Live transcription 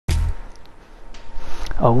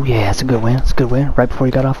Oh yeah, it's a good win. It's a good win. Right before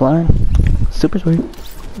you got offline. Super sweet.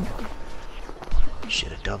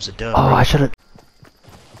 Shit, a dub's a dub. Oh, bro. I should have.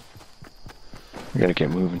 We gotta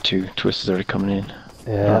get moving too. Twist is already coming in.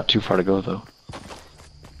 Yeah. Not too far to go though.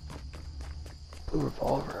 Blue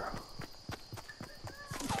revolver.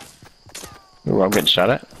 Ooh, I'm getting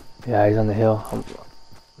shot at. Yeah, he's on the hill. I'm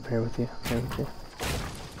here with you. I'm here with you.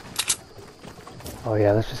 Oh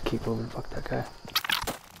yeah, let's just keep moving. Fuck that guy.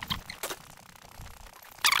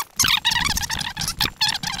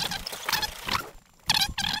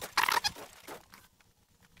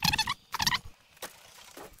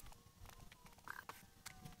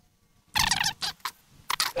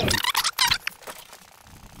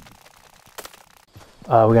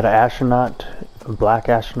 We got an astronaut, a black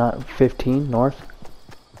astronaut, 15 north.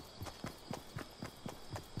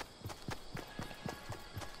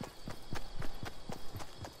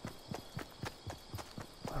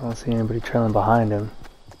 I don't see anybody trailing behind him.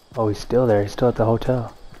 Oh, he's still there. He's still at the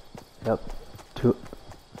hotel. Yep.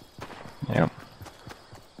 Yep.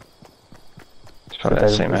 It's probably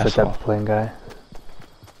that same asshole. That plane guy.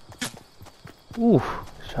 Oof!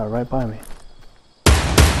 Shot right by me.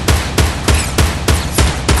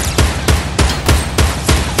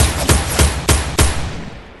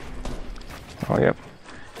 Oh, yep.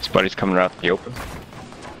 His buddy's coming out the open.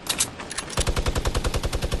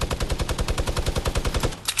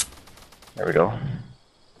 There we go.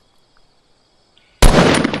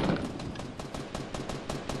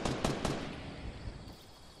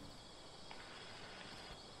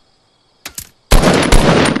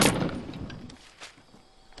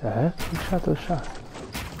 The heck? Who shot those shots?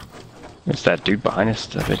 It's that dude behind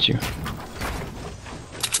us, I bet you.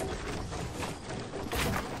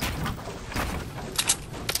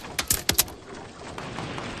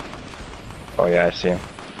 Oh yeah, I see him.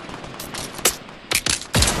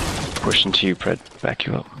 Pushing to you, Pred. Back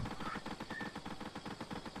you up.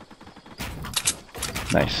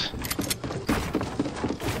 Nice.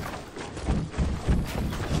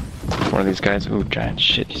 One of these guys. Ooh, giant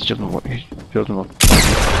shit. He's building up. Building up.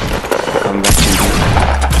 Coming back to you.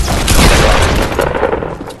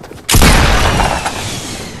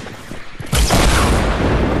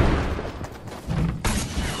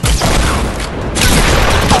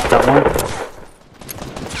 That one?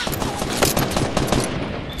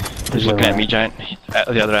 He's looking at me, giant.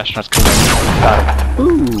 The other astronaut's coming.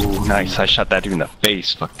 Ooh, nice. I shot that dude in the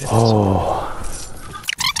face. Fuck this. Oh.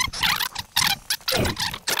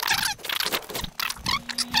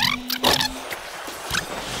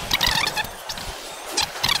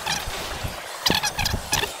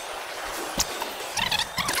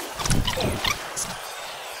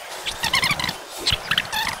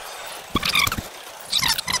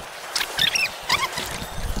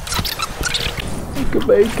 You can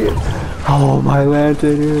make it. Oh, my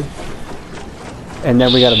lantern, dude. And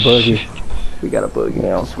then we got a boogie. We got a boogie.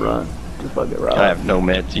 Yeah. Just run. Just bug it right. I have no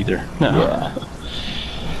meds either. No. Yeah.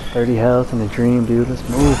 30 health and a dream, dude. Let's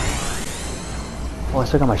move. Oh, I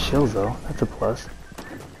still got my shields, though. That's a plus.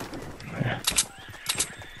 Yeah.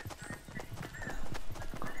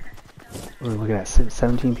 We're looking at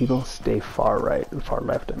 17 people. Stay far right. Far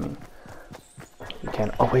left, I mean. You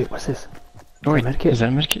can't. Oh, wait. What's this? Oh, wait. Medkit? Is that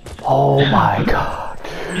a medkit? Oh, my God.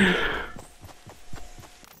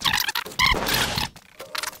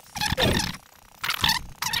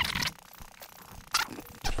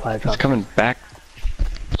 Supply It's drop. coming back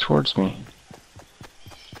towards me.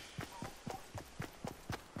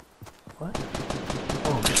 What?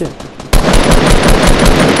 Oh, shit.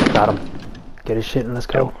 Got him. Get his shit and let's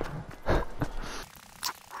go.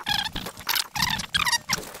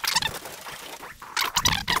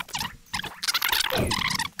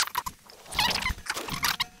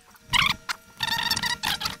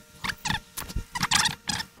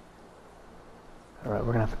 Alright,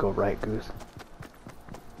 we're gonna have to go right, Goose.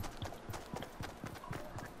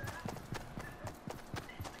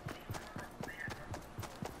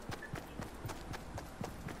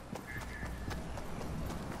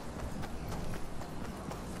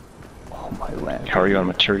 Oh my land. How are you on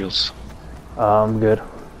materials? I'm good.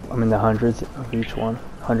 I'm in the hundreds of each one.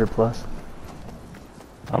 100 plus.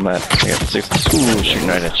 I got 6. Ooh, shooting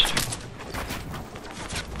right at you.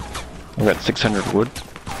 I got 600 wood,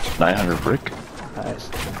 900 brick. Nice.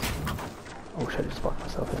 Oh shit, I just fucked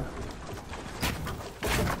myself in.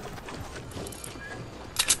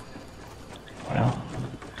 Well,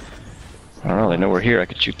 I don't know. They know we're here. I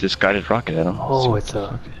could shoot this guided rocket at them. Oh, it's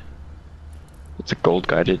a... It's a gold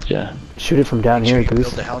guided, yeah. Shoot it from down Make sure here, you Goose.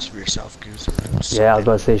 build the house for yourself, Goose. Yeah, I was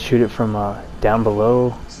about to say shoot it from down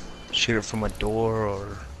below. Shoot it from a door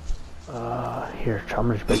or Here, I'm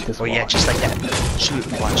gonna break this Oh wall. yeah, just like that. Shoot,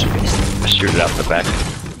 watch it. Shoot it out the back.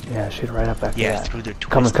 Yeah, shoot it right up back. Yeah, to that. through their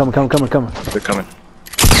twist. Coming. They're coming.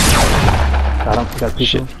 Got him. Got a piece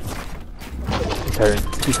Shit. of him.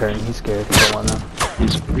 He's hurting. He's scared. He don't want that.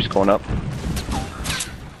 He's going up.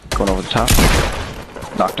 Going over the top.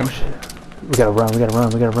 Knocked him. Oh, shit. We gotta run.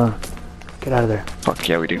 Get out of there. Fuck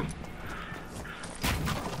yeah, we do.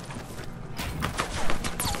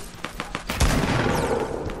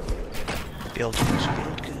 Build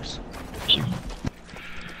Goose. Thank you.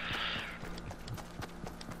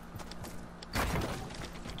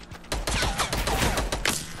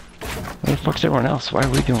 Where the fuck's everyone else? Why are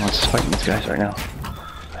we doing this fighting these guys right now?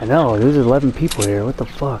 I know. There's 11 people here. What the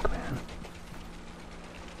fuck, man?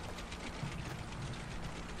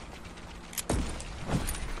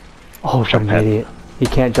 Oh, Jump fucking pad. idiot. He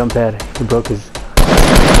can't jump pad. He broke his...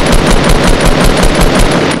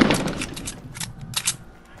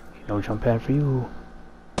 No jump pad for you.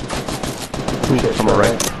 Shit, From the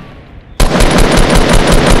right.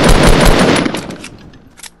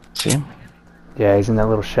 See him? Yeah, he's in that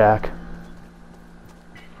little shack.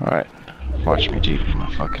 Alright. Watch me, dude. I'm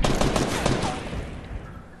gonna fucking...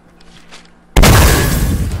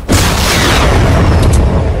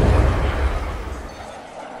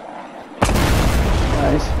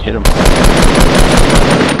 Nice. Hit him.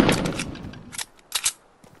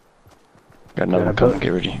 Got another one coming. Get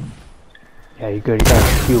ready. Yeah, you good. You got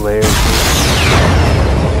a few layers.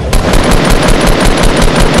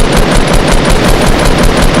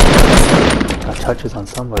 Got touches on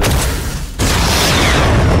somebody.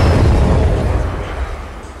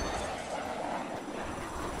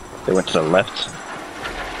 They went to the left. See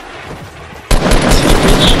you,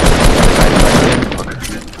 bitch.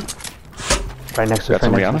 Right next to Got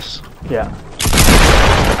somebody on us? Yeah.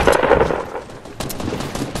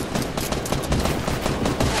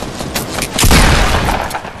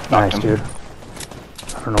 Nice, him. dude. I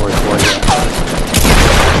don't know where he's going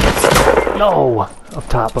yet. No! Up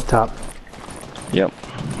top. Yep.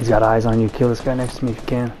 He's got eyes on you. Kill this guy next to me if you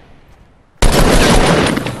can.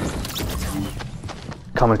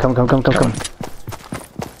 Coming.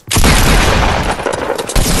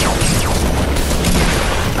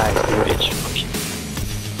 Nice, dude. Bitch. Fuck you.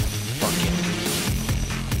 Fuck you.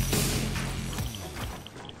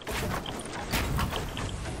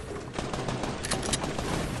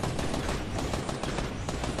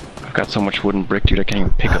 I've got so much wooden brick, dude, I can't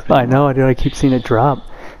even pick up. I know, dude. I keep seeing it drop.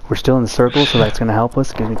 We're still in the circle, so that's gonna help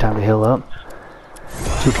us. Gives me time to heal up.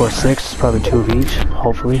 2, 4, 6. Probably 2 of each,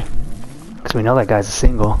 hopefully. Because we know that guy's a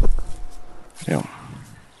single. Yeah.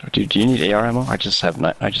 Dude, do you need AR ammo? I just got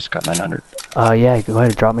 900. Yeah, go ahead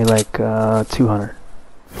and drop me like 200.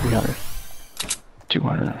 300.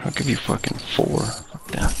 200. I'll give you fucking 4. Fuck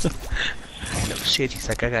that. No shit, he's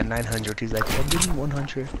like, I got 900. He's like, oh, give me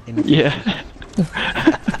 100. And Yeah.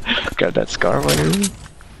 Got that scar on you.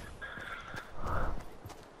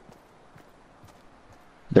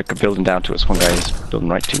 They're building down to us. One guy is building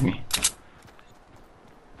right to me.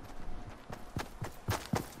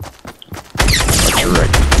 That's your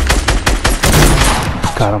right.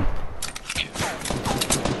 Got him.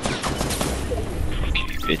 Okay,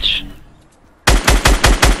 bitch.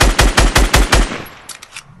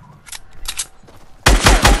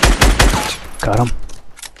 Got him.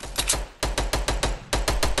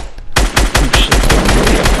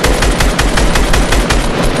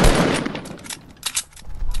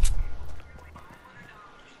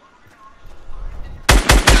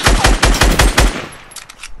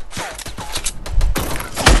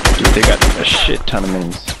 Dude, they got a shit ton of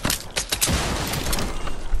minis.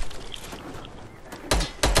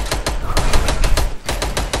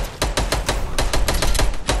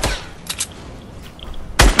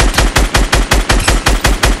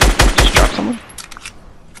 Just drop someone?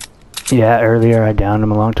 Yeah, earlier I downed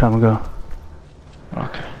him a long time ago.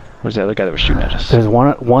 Okay. Where's the other guy that was shooting at us? There's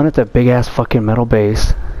one at that big ass fucking metal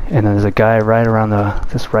base, and then there's a guy right around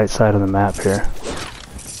this right side of the map here.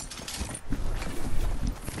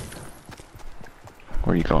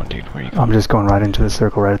 Where are you going, dude? Where are you going? I'm just going right into the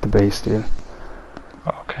circle right at the base, dude.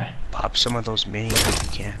 Oh, okay. pop some of those minis if you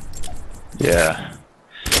can. Yeah.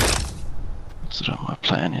 That's what my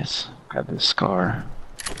plan is. Grab this scar.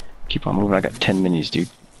 Keep on moving. I got 10 minis, dude.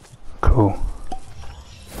 Cool.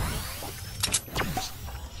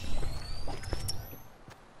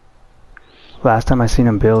 Last time I seen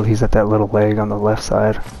him build, he's at that little leg on the left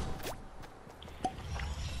side.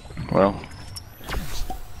 Well,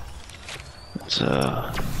 it's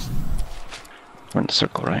we're in the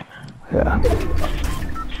circle, right? Yeah.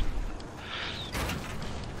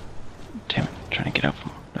 Damn it, trying to get up.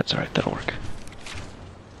 That's alright, that'll work.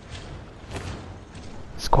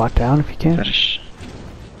 Squat down if you can.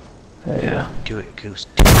 Yeah. Do it, Goose.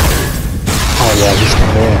 Oh yeah, he's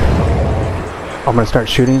still there. I'm gonna start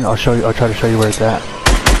shooting. I'll show you. I'll try to show you where it's at.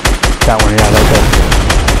 That one, yeah, right there.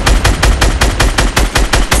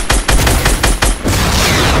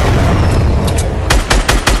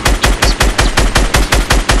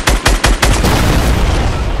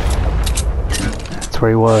 That's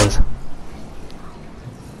where he was.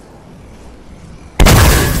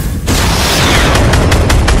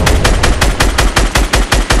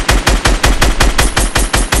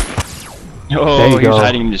 Oh, he's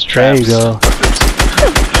hiding in his traps. There you go.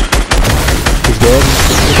 He's dead.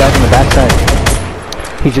 The guy's on the backside.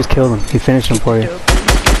 He just killed him. He finished him for you.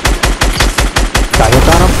 Got hits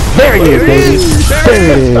on him. There he is, baby.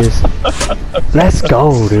 There it is. Let's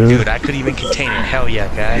go, dude. Dude, I couldn't even contain it. Hell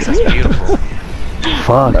yeah, guys. That's beautiful.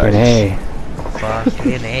 Fucking A.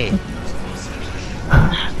 Fucking A.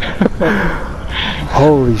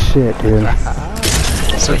 Holy shit, dude.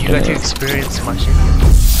 So you got to experience my shit.